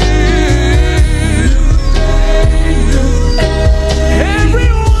you. Every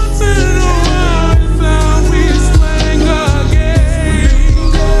once in a while, it's how we slang again.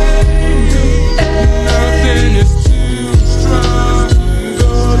 Nothing is too strong to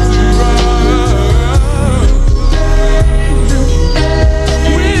go wrong.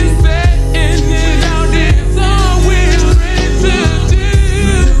 When setting it out, it's all we're ready to do.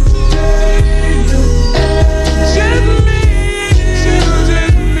 Just me and you,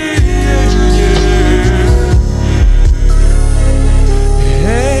 just me and you.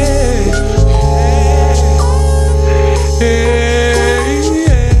 Hey,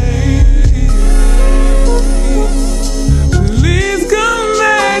 please come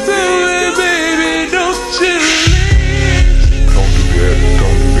back to me, baby. Don't you leave. Don't do that,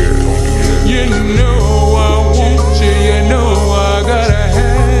 don't do that, don't do that. You know I want you. You know I gotta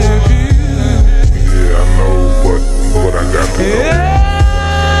have you. Yeah, I know, but I got to go.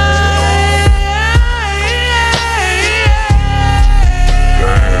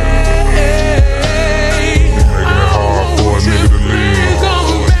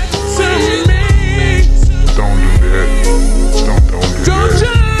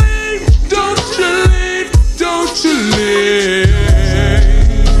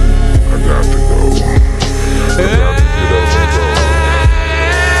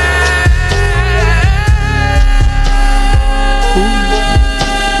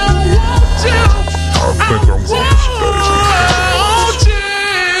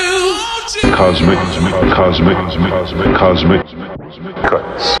 Cosmic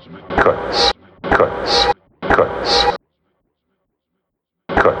cuts.